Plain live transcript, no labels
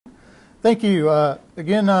Thank you.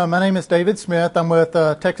 Again, my name is David Smith. I'm with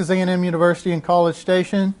Texas A&M University in College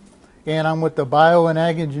Station, and I'm with the Bio and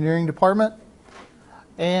Ag Engineering Department.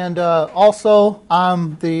 And also,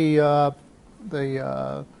 I'm I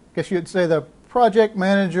guess you'd say the project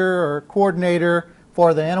manager or coordinator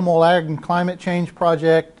for the Animal Ag and Climate Change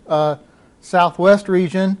Project Southwest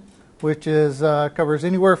region, which is covers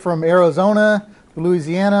anywhere from Arizona,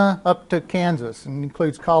 Louisiana, up to Kansas, and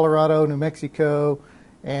includes Colorado, New Mexico,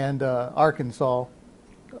 and Arkansas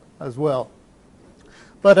as well.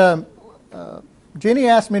 But Jenny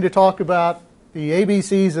asked me to talk about the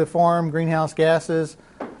ABCs of farm greenhouse gases.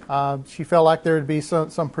 She felt like there would be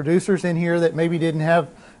some producers in here that maybe didn't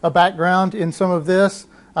have a background in some of this.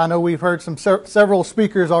 I know we've heard several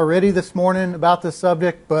speakers already this morning about this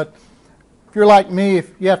subject, but if you're like me,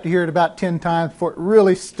 if you have to hear it about 10 times before it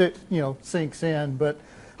really sinks in. But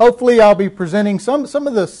hopefully I'll be presenting some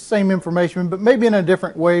of the same information, but maybe in a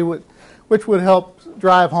different way, which would help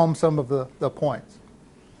drive home some of the points.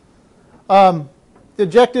 The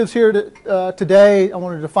objectives here today, I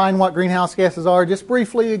want to define what greenhouse gases are just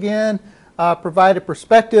briefly again, provide a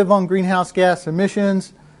perspective on greenhouse gas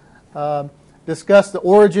emissions, discuss the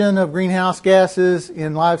origin of greenhouse gases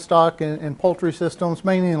in livestock and poultry systems,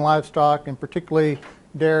 mainly in livestock and particularly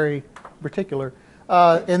dairy in particular.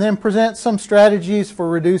 And then present some strategies for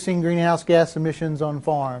reducing greenhouse gas emissions on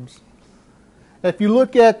farms. If you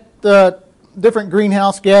look at the different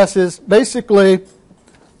greenhouse gases, basically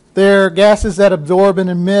they're gases that absorb and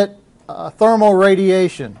emit thermal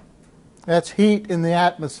radiation. That's heat in the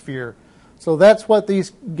atmosphere. So that's what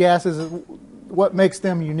these gases, what makes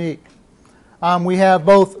them unique. We have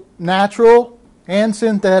both natural and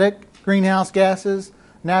synthetic greenhouse gases.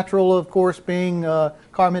 Natural, of course, being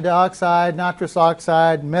carbon dioxide, nitrous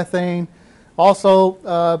oxide, methane. Also,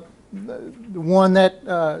 the one that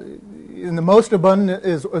in the most abundant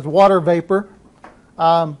is water vapor.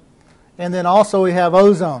 And then also we have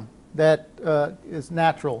ozone that is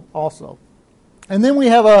natural also. And then we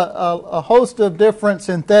have a host of different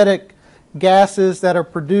synthetic gases that are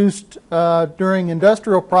produced during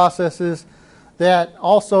industrial processes that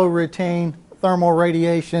also retain thermal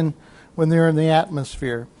radiation when they're in the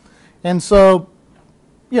atmosphere. And so,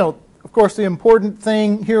 of course, the important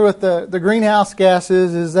thing here with the greenhouse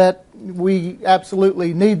gases is that we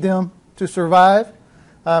absolutely need them to survive.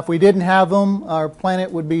 If we didn't have them, our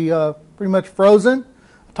planet would be pretty much frozen.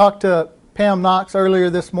 I talked to Pam Knox earlier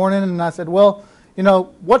this morning, and I said, well,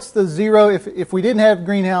 what's the zero? If we didn't have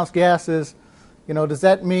greenhouse gases, does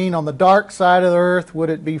that mean on the dark side of the Earth, would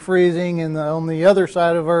it be freezing? And on the other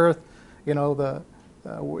side of Earth,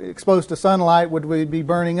 exposed to sunlight, would we be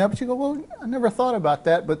burning up? She goes, well, I never thought about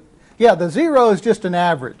that. But yeah, the zero is just an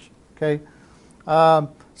average, okay?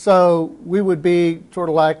 So we would be sort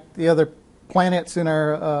of like the other planets in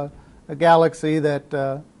our galaxy that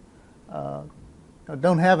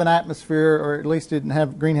don't have an atmosphere, or at least didn't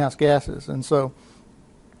have greenhouse gases. And so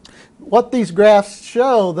what these graphs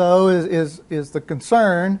show, though, is the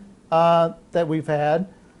concern that we've had,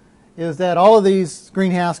 is that all of these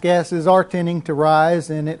greenhouse gases are tending to rise,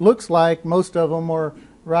 and it looks like most of them are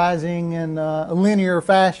rising in a linear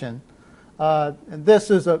fashion. This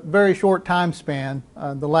is a very short time span,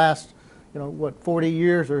 the last, 40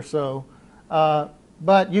 years or so.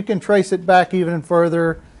 But you can trace it back even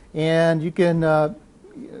further, and you can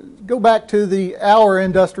go back to our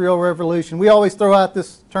Industrial Revolution. We always throw out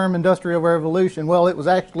this term Industrial Revolution. Well, it was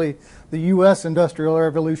actually the U.S. Industrial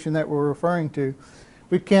Revolution that we're referring to.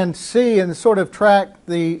 We can see and sort of track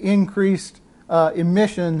the increased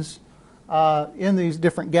emissions in these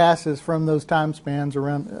different gases from those time spans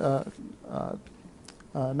around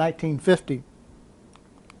 1950.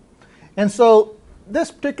 And so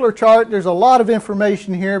this particular chart, there's a lot of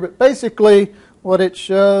information here, but basically what it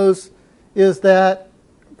shows is that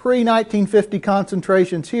pre-1950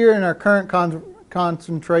 concentrations here and our current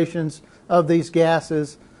concentrations of these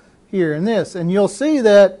gases here in this. And you'll see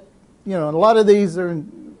that a lot of these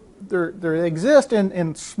they exist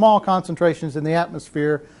in small concentrations in the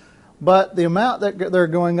atmosphere, but the amount that they're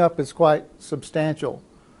going up is quite substantial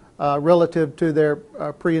relative to their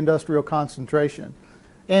pre-industrial concentration.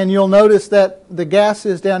 And you'll notice that the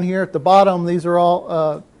gases down here at the bottom, these are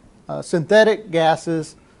all synthetic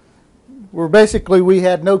gases, where basically we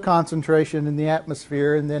had no concentration in the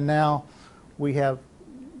atmosphere, and then now we have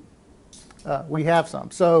some.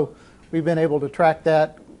 So we've been able to track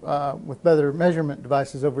that with better measurement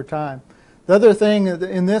devices over time. The other thing,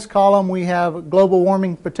 in this column we have global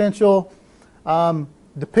warming potential.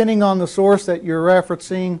 Depending on the source that you're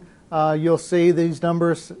referencing, you'll see these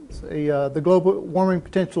numbers. The global warming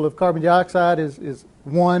potential of carbon dioxide is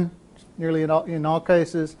 1, nearly in all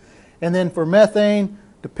cases. And then for methane,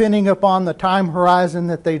 depending upon the time horizon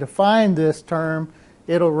that they define this term,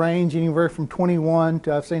 it'll range anywhere from 21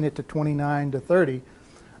 to, I've seen it to 29 to 30.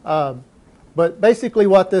 But basically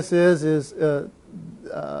what this is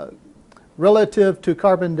relative to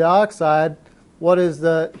carbon dioxide, what is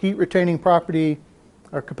the heat retaining property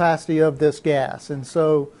or capacity of this gas? And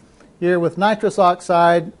so here with nitrous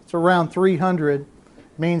oxide, it's around 300,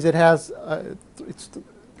 means it has it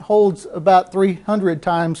holds about 300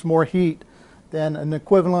 times more heat than an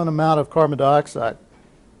equivalent amount of carbon dioxide.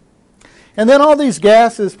 And then all these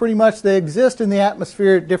gases, pretty much they exist in the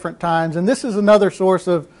atmosphere at different times, and this is another source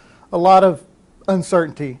of a lot of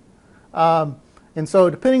uncertainty. And so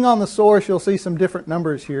depending on the source, you'll see some different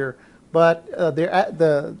numbers here. But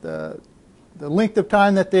the length of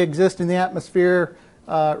time that they exist in the atmosphere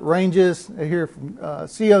ranges here from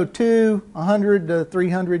CO2, 100 to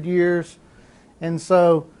 300 years. And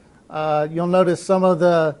so you'll notice some of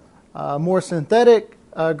the more synthetic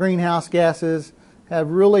greenhouse gases have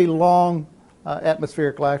really long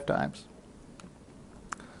atmospheric lifetimes.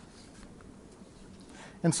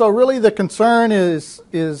 And so really the concern is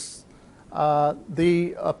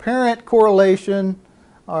the apparent correlation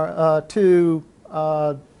to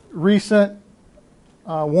recent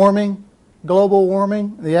warming, global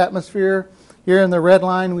warming, the atmosphere. Here in the red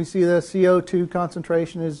line we see the CO2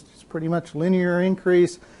 concentration is pretty much linear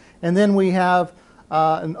increase. And then we have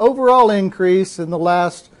an overall increase in the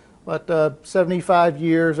last 75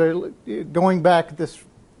 years, going back, this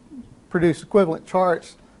produce equivalent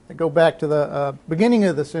charts that go back to the beginning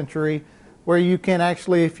of the century, where you can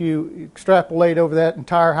actually, if you extrapolate over that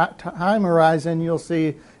entire time horizon, you'll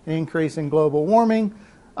see an increase in global warming.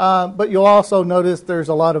 But you'll also notice there's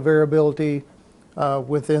a lot of variability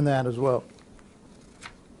within that as well.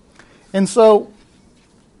 And so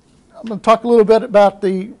I'm going to talk a little bit about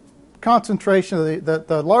the concentration of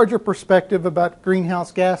the larger perspective about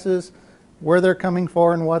greenhouse gases, where they're coming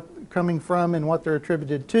from and what they're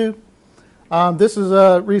attributed to. This is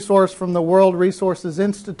a resource from the World Resources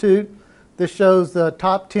Institute. This shows the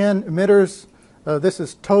top 10 emitters. This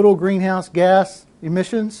is total greenhouse gas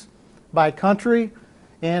emissions by country.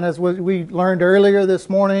 And as we learned earlier this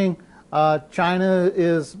morning, China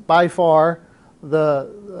is by far the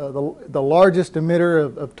largest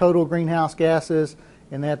emitter of total greenhouse gases,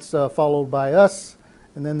 and that's followed by us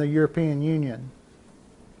and then the European Union.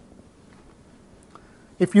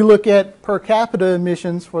 If you look at per capita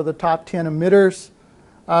emissions for the top 10 emitters,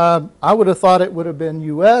 I would have thought it would have been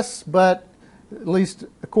U.S., but at least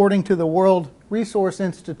according to the World Resource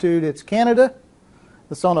Institute, it's Canada.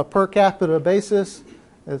 It's on a per capita basis.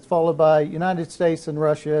 It's followed by United States and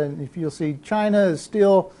Russia. And if you'll see, China is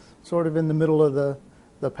still sort of in the middle of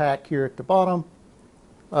the pack here at the bottom.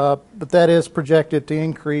 But that is projected to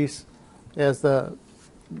increase as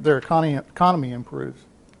their economy improves.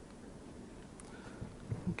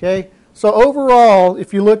 Okay, so overall,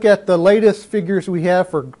 if you look at the latest figures we have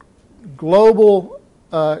for global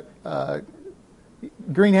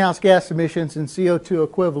greenhouse gas emissions and CO2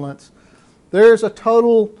 equivalents, there's a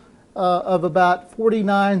total of about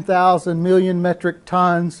 49,000 million metric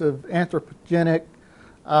tons of anthropogenic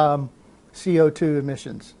CO2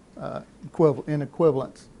 emissions in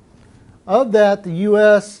equivalents. Of that, the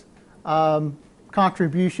U.S.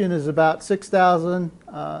 Contribution is about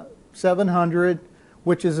 6,700,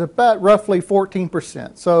 which is about roughly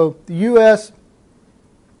 14%. So the U.S.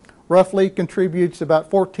 roughly contributes about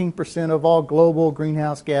 14% of all global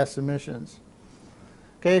greenhouse gas emissions.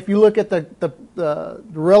 Okay, if you look at the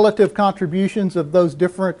relative contributions of those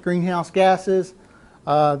different greenhouse gases,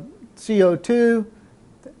 CO2,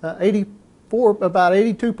 about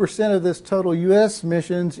 82% of this total U.S.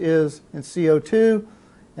 emissions is in CO2,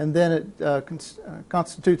 and then it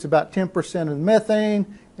constitutes about 10% of the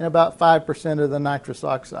methane and about 5% of the nitrous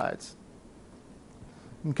oxides.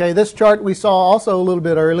 Okay, this chart we saw also a little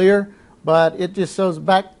bit earlier, but it just shows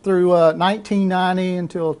back through 1990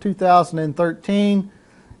 until 2013.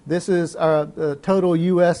 This is the total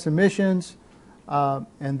U.S. emissions,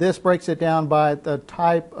 and this breaks it down by the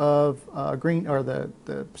type of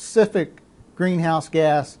the specific greenhouse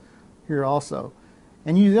gas here also.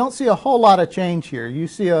 And you don't see a whole lot of change here. You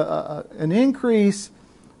see an increase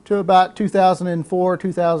to about 2004,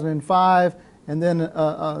 2005, and then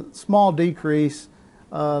a small decrease,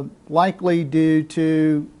 likely due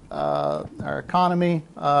to our economy,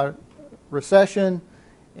 recession,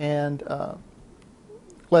 and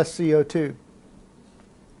less CO2.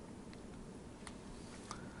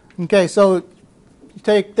 Okay, so you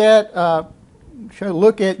take that,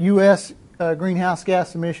 look at U.S. Greenhouse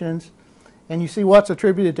gas emissions, and you see what's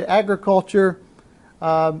attributed to agriculture.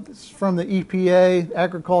 It's from the EPA.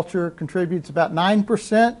 Agriculture contributes about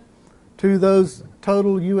 9% to those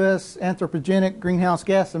total U.S. anthropogenic greenhouse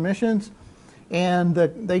gas emissions. And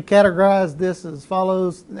they categorize this as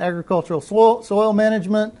follows: agricultural soil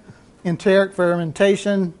management, enteric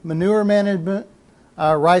fermentation, manure management,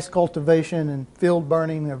 rice cultivation, and field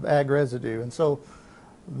burning of ag residue. And so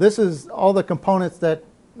this is all the components that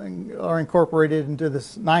are incorporated into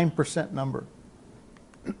this 9% number.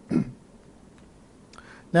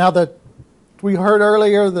 Now, we heard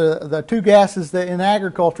earlier the two gases that in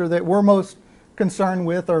agriculture that we're most concerned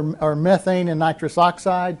with are methane and nitrous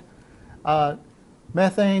oxide.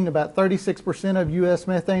 Methane, about 36% of U.S.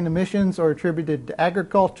 methane emissions are attributed to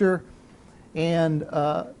agriculture, and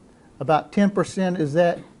about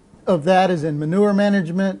 10% of that is in manure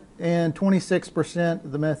management, and 26%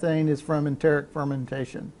 of the methane is from enteric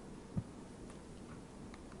fermentation.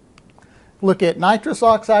 Look at nitrous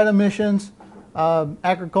oxide emissions.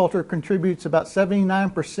 Agriculture contributes about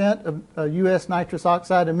 79% of U.S. nitrous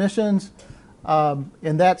oxide emissions,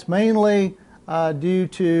 and that's mainly due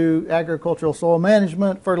to agricultural soil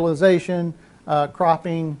management, fertilization,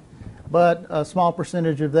 cropping, but a small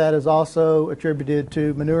percentage of that is also attributed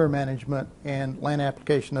to manure management and land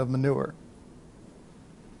application of manure.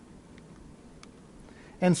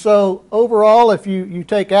 And so overall, if you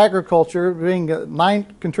take agriculture being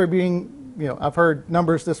contributing, I've heard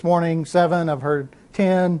numbers this morning, 7, I've heard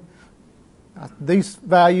 10. These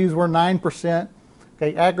values were 9%.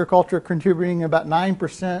 Okay, agriculture contributing about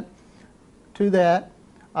 9% to that.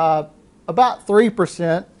 About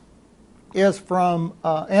 3% is from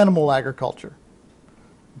animal agriculture.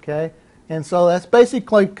 Okay, and so that's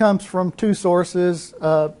basically comes from two sources.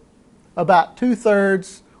 About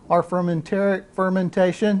 2/3 are from enteric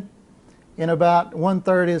fermentation, and about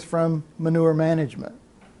 1/3 is from manure management.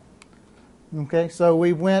 Okay, so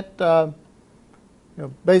we went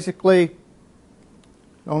basically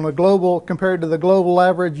on a global, compared to the global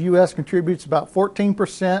average, U.S. contributes about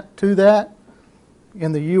 14% to that.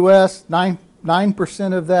 In the U.S.,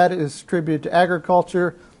 9% of that is attributed to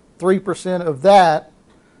agriculture. 3% of that,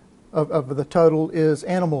 of the total, is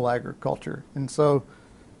animal agriculture. And so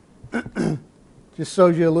just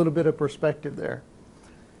shows you a little bit of perspective there.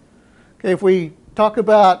 Okay, if we talk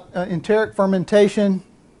about enteric fermentation,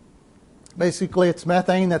 basically it's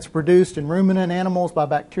methane that's produced in ruminant animals by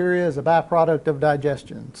bacteria as a byproduct of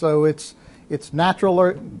digestion. So it's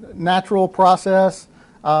natural process.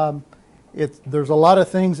 There's a lot of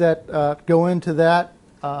things that go into that,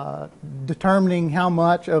 determining how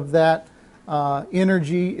much of that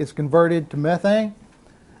energy is converted to methane.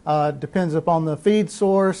 Depends upon the feed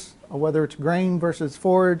source, whether it's grain versus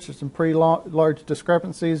forage. There's some pretty large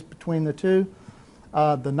discrepancies between the two.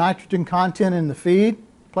 The nitrogen content in the feed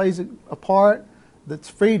plays a part. That's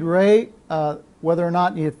feed rate, whether or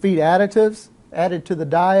not you have feed additives added to the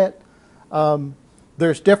diet.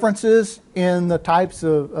 There's differences in the types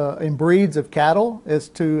of in breeds of cattle as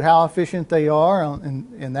to how efficient they are,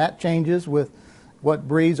 and that changes with what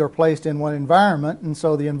breeds are placed in what environment. And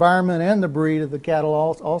so the environment and the breed of the cattle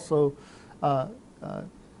also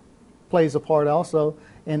plays a part also.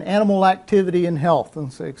 And animal activity and health.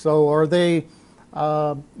 And so are they,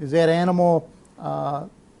 is that animal a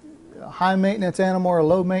high maintenance animal or a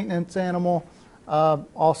low maintenance animal?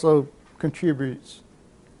 Also contributes.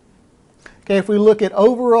 Okay, if we look at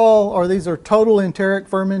overall, or these are total enteric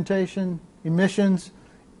fermentation emissions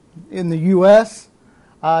in the U.S.,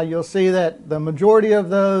 you'll see that the majority of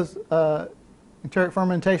those enteric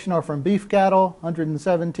fermentation are from beef cattle,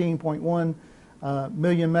 117.1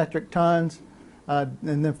 million metric tons, and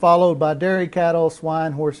then followed by dairy cattle,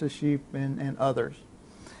 swine, horses, sheep, and others.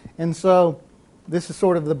 And so this is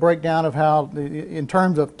sort of the breakdown of how, in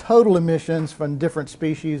terms of total emissions from different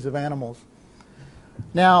species of animals.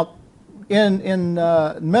 Now, in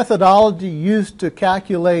methodology used to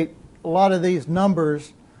calculate a lot of these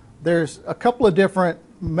numbers, there's a couple of different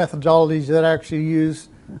methodologies that I actually use.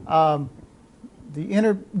 The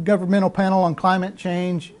Intergovernmental Panel on Climate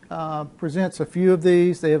Change presents a few of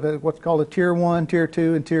these. They have what's called a Tier 1, Tier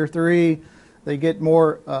 2, and Tier 3. They get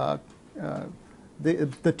more,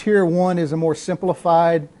 the Tier 1 is a more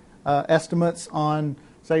simplified estimates on,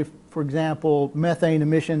 say, for example, methane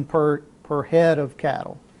emission per head of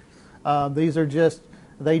cattle. These are just,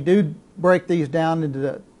 they do break these down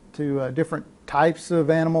into different types of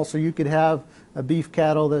animals. So you could have a beef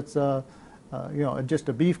cattle that's just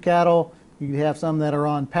a beef cattle. You could have some that are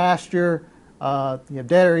on pasture. You have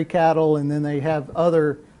dairy cattle, and then they have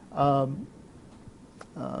other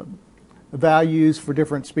values for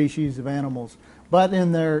different species of animals. But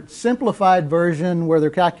in their simplified version, where they're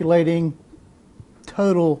calculating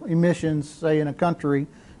total emissions, say in a country,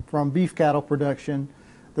 from beef cattle production.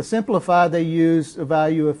 The simplified, they use a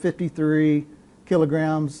value of 53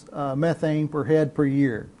 kilograms methane per head per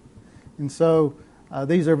year. And so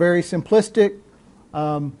these are very simplistic.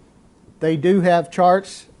 They do have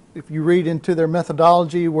charts, if you read into their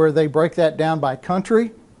methodology, where they break that down by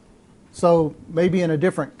country. So maybe in a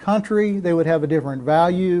different country they would have a different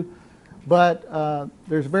value, but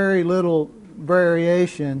there's very little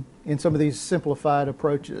variation in some of these simplified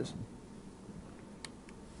approaches.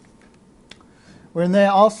 When they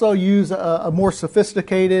also use a more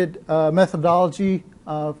sophisticated methodology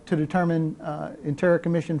to determine enteric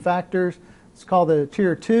emission factors. It's called the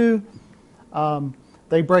Tier 2.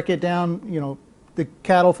 They break it down, you know, the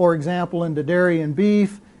cattle, for example, into dairy and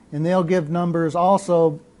beef, and they'll give numbers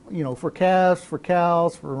also, you know, for calves, for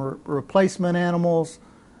cows, for replacement animals,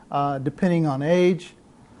 depending on age.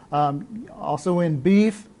 Also in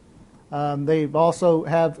beef, they also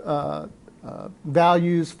have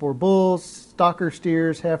values for bulls, stocker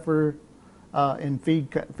steers, heifer, and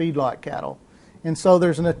feedlot cattle. And so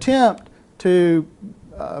there's an attempt to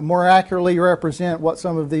more accurately represent what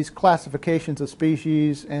some of these classifications of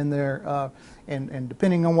species and their and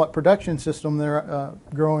depending on what production system they're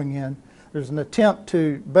growing in, there's an attempt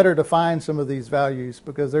to better define some of these values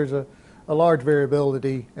because there's a large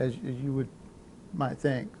variability as you might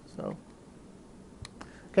think. So,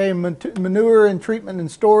 okay, manure and treatment and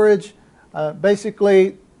storage.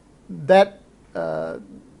 Basically, that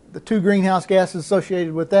the two greenhouse gases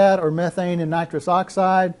associated with that are methane and nitrous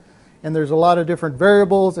oxide, and there's a lot of different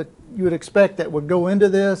variables that you would expect that would go into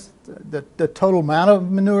this. The total amount of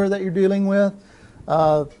manure that you're dealing with,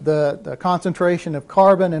 the concentration of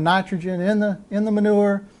carbon and nitrogen in the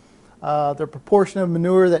manure, the proportion of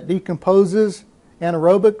manure that decomposes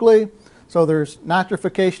anaerobically. So there's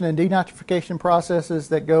nitrification and denitrification processes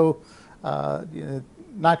that go,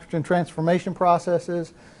 nitrogen transformation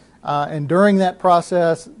processes. And during that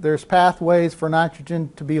process, there's pathways for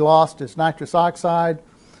nitrogen to be lost as nitrous oxide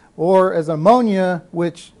or as ammonia,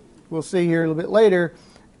 which we'll see here a little bit later,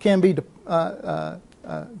 can be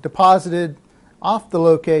deposited off the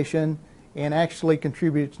location and actually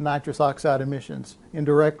contribute to nitrous oxide emissions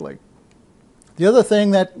indirectly. The other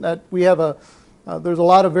thing that we have there's a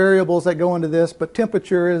lot of variables that go into this, but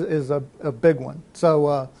temperature is a big one.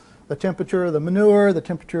 So the temperature of the manure, the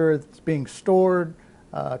temperature that's being stored,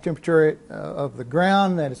 temperature of the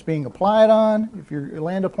ground that it's being applied on, if you're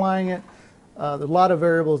land applying it, there's a lot of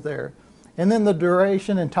variables there. And then the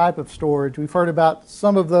duration and type of storage. We've heard about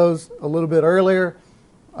some of those a little bit earlier,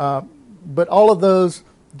 but all of those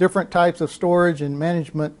different types of storage and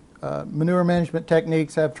management, manure management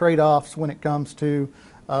techniques have trade-offs when it comes to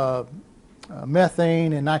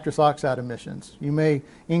methane and nitrous oxide emissions. You may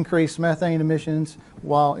increase methane emissions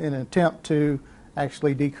while in an attempt to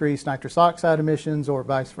actually decrease nitrous oxide emissions or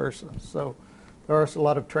vice versa. So there are a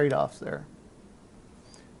lot of trade-offs there.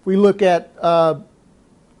 If we look at the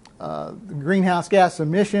greenhouse gas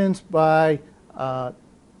emissions by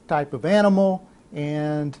type of animal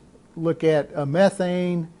and look at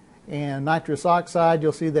methane and nitrous oxide,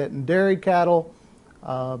 you'll see that in dairy cattle,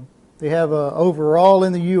 they have overall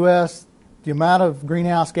in the U.S., the amount of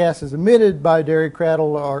greenhouse gases emitted by dairy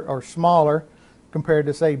cattle are smaller compared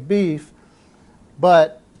to, say, beef.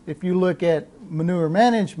 But if you look at manure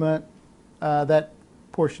management, that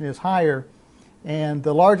portion is higher. And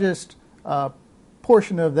the largest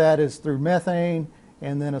portion of that is through methane,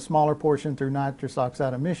 and then a smaller portion through nitrous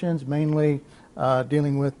oxide emissions, mainly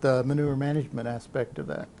dealing with the manure management aspect of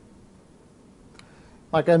that.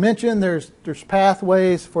 Like I mentioned, there's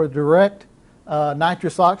pathways for direct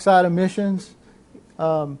nitrous oxide emissions.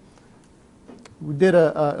 We did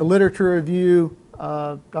a literature review,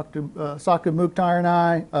 Dr. Sakib Mukhtar and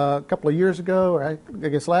I, a couple of years ago, or I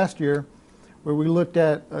guess last year, where we looked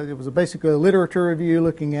at, it was basically a literature review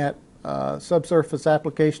looking at subsurface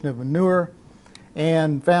application of manure,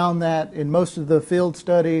 and found that in most of the field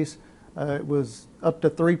studies, it was up to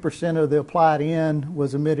 3% of the applied N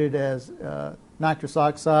was emitted as nitrous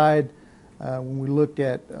oxide when we looked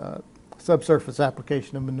at subsurface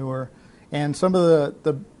application of manure. And some of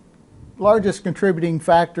the largest contributing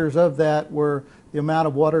factors of that were the amount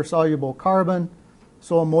of water-soluble carbon,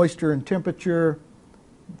 soil moisture and temperature,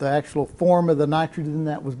 the actual form of the nitrogen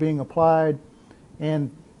that was being applied,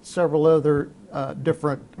 and several other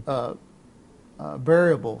different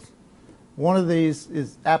variables. One of these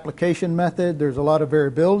is application method. There's a lot of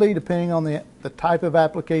variability depending on the type of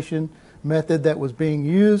application method that was being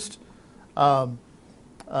used, even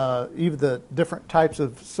the different types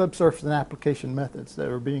of subsurface and application methods that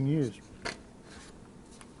are being used.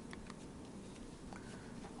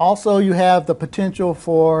 Also, you have the potential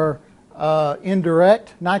for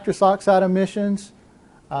indirect nitrous oxide emissions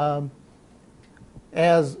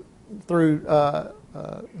as through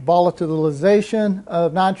volatilization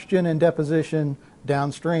of nitrogen and deposition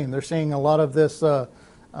downstream. They're seeing a lot of this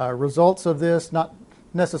results of this, not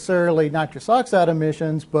necessarily nitrous oxide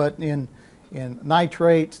emissions, but in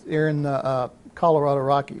nitrates here in the Colorado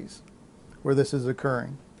Rockies where this is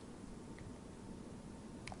occurring.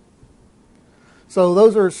 So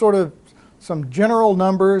those are sort of some general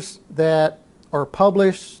numbers that are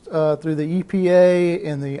published through the EPA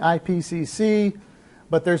and the IPCC,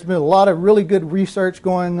 but there's been a lot of really good research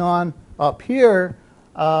going on up here.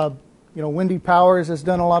 Windy Powers has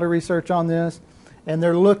done a lot of research on this, and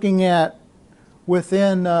they're looking at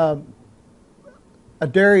within a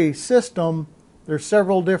dairy system, there's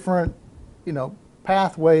several different,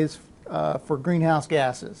 pathways for greenhouse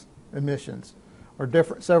gases emissions, or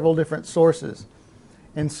several different sources.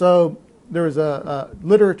 And so there's a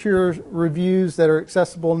literature reviews that are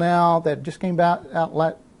accessible now that just came out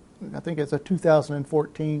I think it's a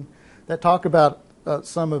 2014, that talk about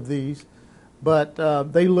some of these. But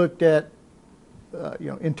they looked at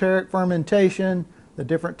enteric fermentation, the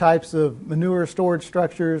different types of manure storage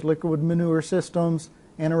structures, liquid manure systems,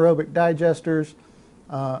 anaerobic digesters,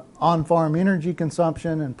 on-farm energy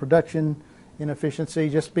consumption and production inefficiency,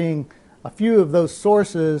 just being a few of those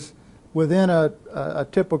sources within a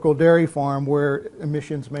typical dairy farm where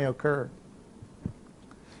emissions may occur.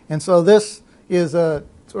 And so this is a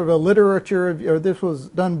sort of a literature, or this was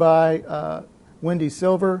done by Wendy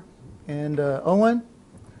Silver and Owen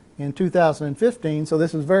in 2015. So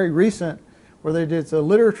this is very recent, where they did a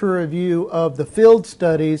literature review of the field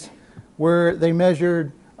studies where they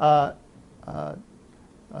measured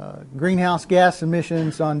greenhouse gas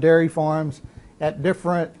emissions on dairy farms at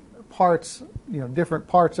different parts, different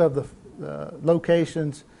parts of the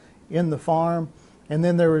locations in the farm. And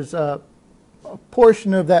then there was a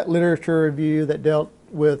portion of that literature review that dealt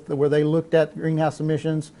with where they looked at greenhouse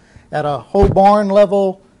emissions at a whole barn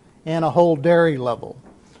level and a whole dairy level.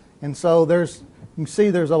 And so you can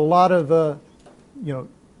see there's a lot of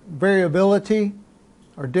variability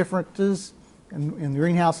or differences in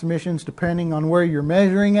greenhouse emissions depending on where you're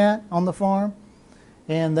measuring at on the farm.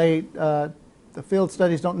 And the field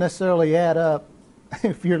studies don't necessarily add up.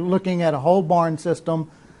 If you're looking at a whole barn system,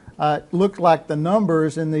 it looked like the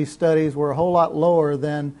numbers in these studies were a whole lot lower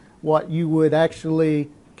than what you would actually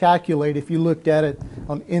calculate if you looked at it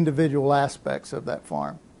on individual aspects of that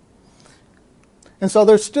farm. And so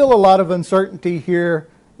there's still a lot of uncertainty here,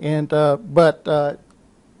 but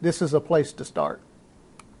this is a place to start.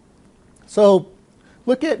 So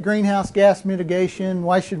look at greenhouse gas mitigation.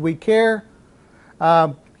 Why should we care?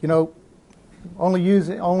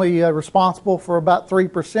 Only responsible for about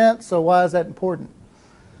 3%, so why is that important?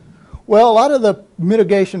 Well, a lot of the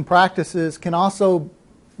mitigation practices can also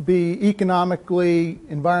be economically,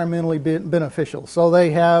 environmentally beneficial. So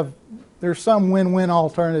there's some win-win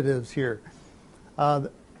alternatives here.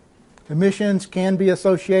 Emissions can be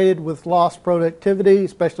associated with lost productivity,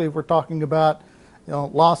 especially if we're talking about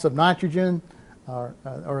loss of nitrogen or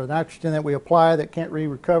nitrogen that we apply that can't be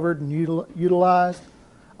recovered and utilized.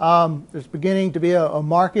 There's beginning to be a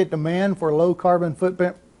market demand for low carbon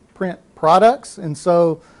footprint products, and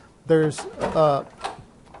so there's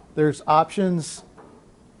options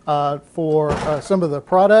for some of the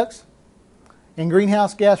products. And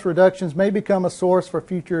greenhouse gas reductions may become a source for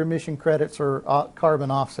future emission credits or carbon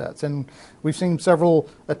offsets. And we've seen several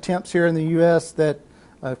attempts here in the U.S. that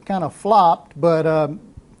kind of flopped, but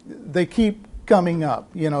they keep coming up.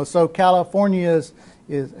 So California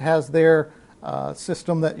has their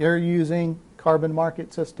system that they're using, carbon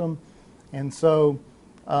market system. And so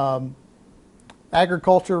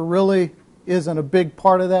agriculture really isn't a big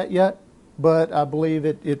part of that yet, but I believe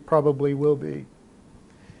it probably will be.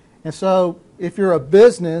 And so if you're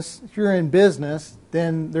in business,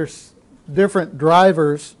 then there's different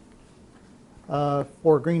drivers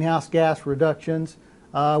for greenhouse gas reductions,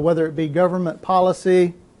 whether it be government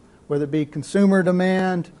policy, whether it be consumer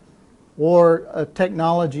demand, or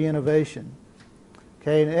technology innovation.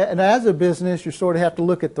 Okay, and as a business, you sort of have to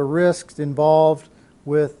look at the risks involved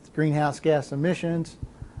with greenhouse gas emissions,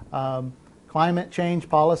 climate change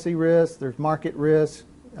policy risks, there's market risks.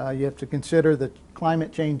 You have to consider the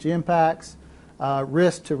climate change impacts,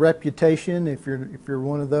 risk to reputation if you're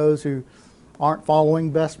one of those who aren't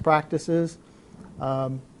following best practices,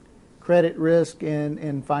 credit risk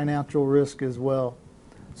and financial risk as well.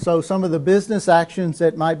 So some of the business actions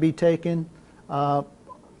that might be taken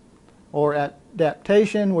or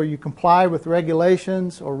adaptation, where you comply with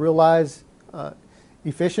regulations or realize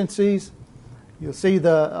efficiencies. You'll see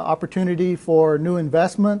the opportunity for new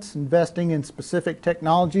investments, investing in specific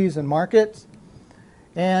technologies and markets,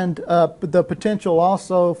 and the potential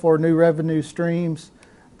also for new revenue streams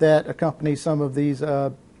that accompany some of these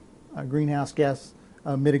greenhouse gas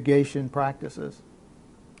mitigation practices.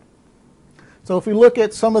 So if we look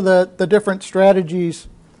at some of the different strategies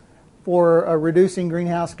for reducing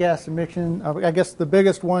greenhouse gas emission, I guess the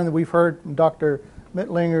biggest one that we've heard from Dr.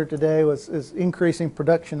 Mittlinger today is increasing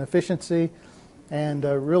production efficiency, and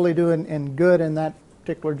really doing good in that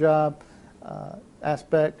particular job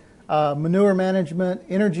aspect. Manure management,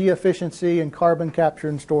 energy efficiency, and carbon capture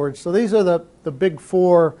and storage. So these are the big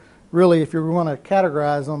four, really, if you want to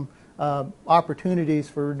categorize them, opportunities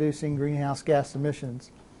for reducing greenhouse gas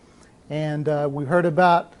emissions. And we heard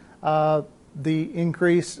about the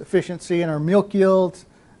increased efficiency in our milk yields.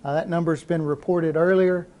 That number's been reported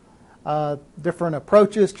earlier. Different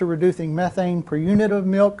approaches to reducing methane per unit of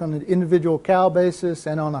milk on an individual cow basis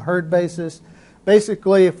and on a herd basis.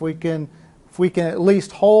 Basically, if we can at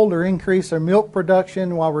least hold or increase our milk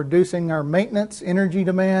production while reducing our maintenance energy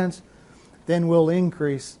demands, then we'll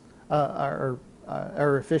increase our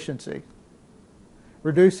efficiency.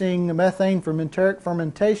 Reducing the methane from enteric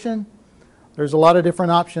fermentation. There's a lot of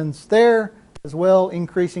different options there as well.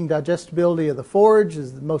 Increasing digestibility of the forage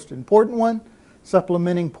is the most important one.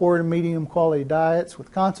 Supplementing poor to medium quality diets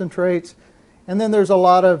with concentrates. And then there's a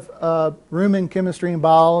lot of rumen chemistry and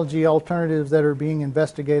biology alternatives that are being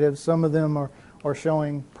investigated. Some of them are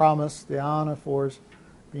showing promise, the ionophores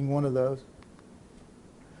being one of those.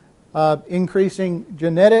 Increasing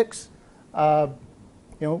genetics,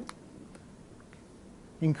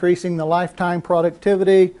 increasing the lifetime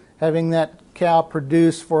productivity, having that cow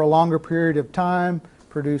produce for a longer period of time,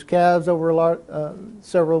 produce calves over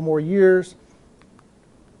several more years.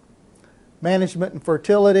 Management and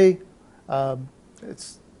fertility,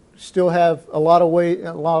 it's still have a lot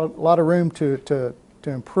of room to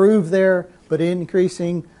improve there, but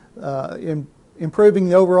improving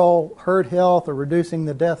the overall herd health or reducing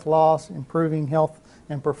the death loss, improving health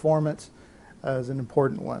and performance is an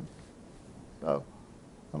important one. So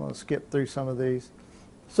I'm going to skip through some of these.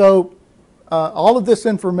 So all of this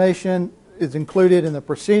information is included in the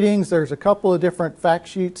proceedings. There's a couple of different fact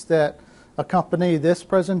sheets that accompany this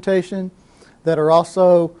presentation that are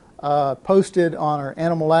also posted on our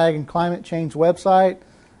Animal Ag and Climate Change website,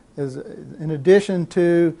 in addition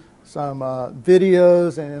to some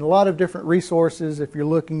videos and a lot of different resources if you're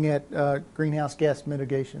looking at greenhouse gas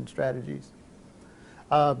mitigation strategies.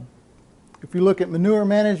 If you look at manure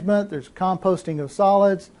management, there's composting of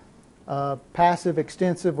solids, passive,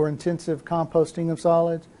 extensive, or intensive composting of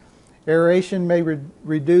solids. Aeration may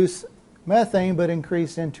reduce methane but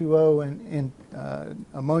increase N2O and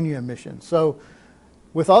ammonia emissions. So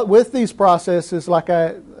with these processes, like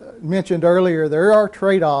I mentioned earlier, there are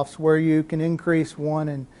trade-offs where you can increase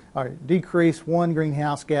one or decrease one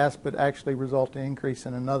greenhouse gas but actually result in increase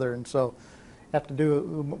in another, and so you have to do a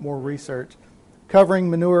little bit more research. Covering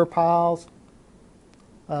manure piles,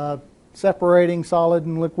 separating solid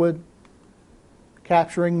and liquid,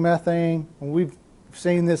 capturing methane, and we've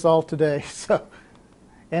seen this all today. So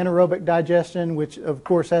anaerobic digestion, which of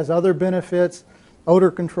course has other benefits,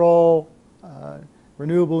 odor control,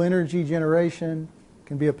 renewable energy generation,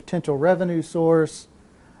 can be a potential revenue source,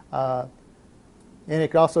 and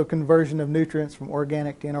it can also conversion of nutrients from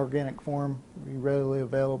organic to inorganic form be readily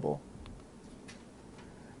available.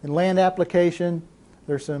 In land application,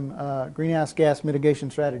 there's some greenhouse gas mitigation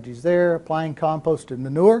strategies there. Applying composted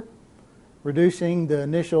manure, reducing the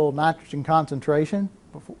initial nitrogen concentration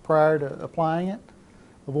prior to applying it,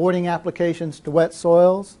 avoiding applications to wet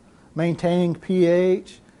soils, maintaining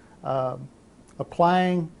pH,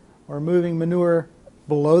 applying or moving manure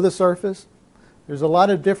below the surface. There's a lot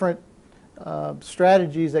of different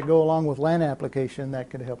strategies that go along with land application that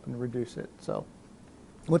could help and reduce it. So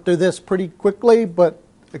went through this pretty quickly, but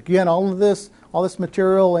again, all this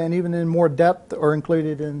material and even in more depth are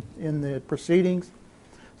included in the proceedings.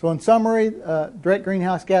 So in summary, direct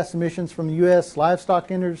greenhouse gas emissions from the U.S. livestock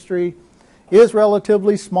industry is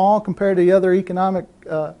relatively small compared to the other economic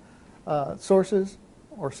sources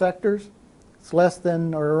or sectors. It's less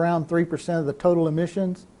than or around 3% of the total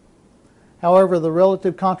emissions. However, the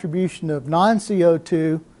relative contribution of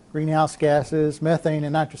non-CO2 greenhouse gases, methane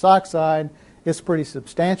and nitrous oxide, is pretty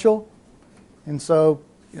substantial. And so,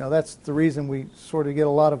 that's the reason we sort of get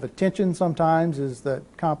a lot of attention sometimes, is the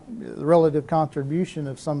relative contribution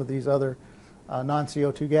of some of these other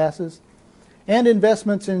non-CO2 gases. And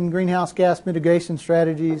investments in greenhouse gas mitigation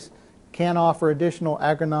strategies can offer additional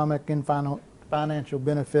agronomic and financial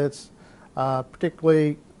benefits,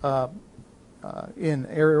 particularly in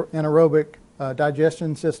anaerobic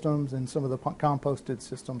digestion systems and some of the composted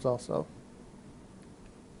systems also.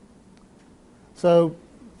 So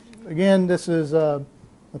again, this is a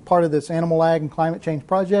part of this Animal Ag and Climate Change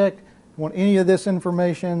project. If you want any of this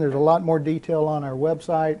information, there's a lot more detail on our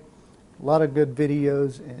website, a lot of good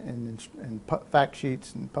videos and fact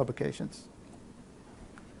sheets and publications.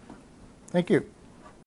 Thank you.